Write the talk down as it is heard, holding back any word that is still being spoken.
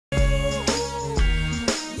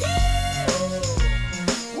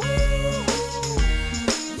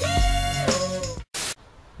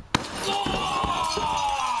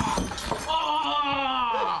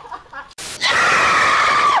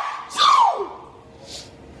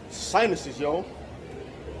sinuses, yo.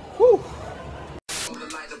 Whew.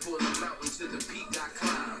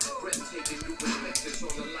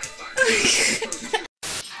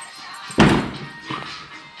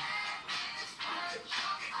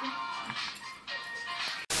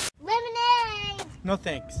 Lemonade! No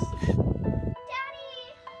thanks. Daddy!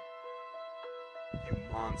 You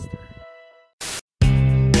monster.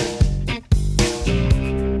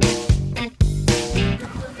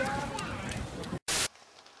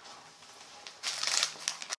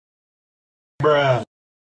 Bruh.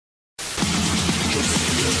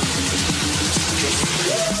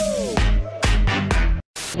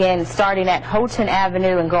 Again, starting at Houghton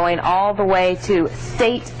Avenue and going all the way to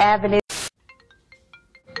State Avenue.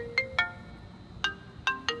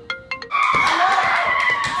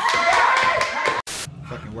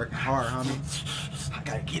 Fucking working hard, homie. I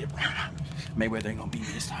gotta get it. Mayweather ain't gonna beat me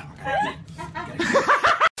this time. I gotta get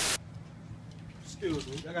it. Excuse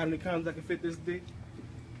me, I got any condoms that can fit this dick?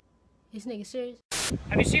 This nigga serious?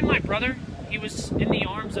 Have you seen my brother? He was in the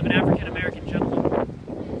arms of an African-American gentleman.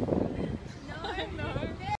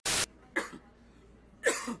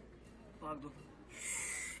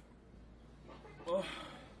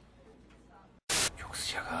 Çok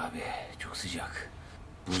sıcak abi, çok sıcak.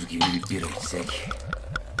 Buz gibi bir bira içsek.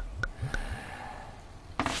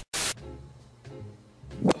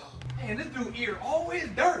 Man, this dude ear always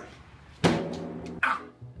dirty.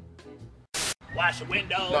 Wash your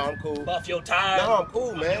windows. No, I'm cool. Buff your tires. No, I'm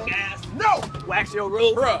cool, man. Gas. No! Wax your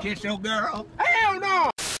roof. Bruh. Kiss your girl. Hell no!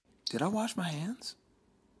 Did I wash my hands?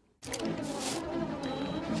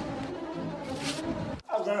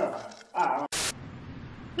 Oh, God.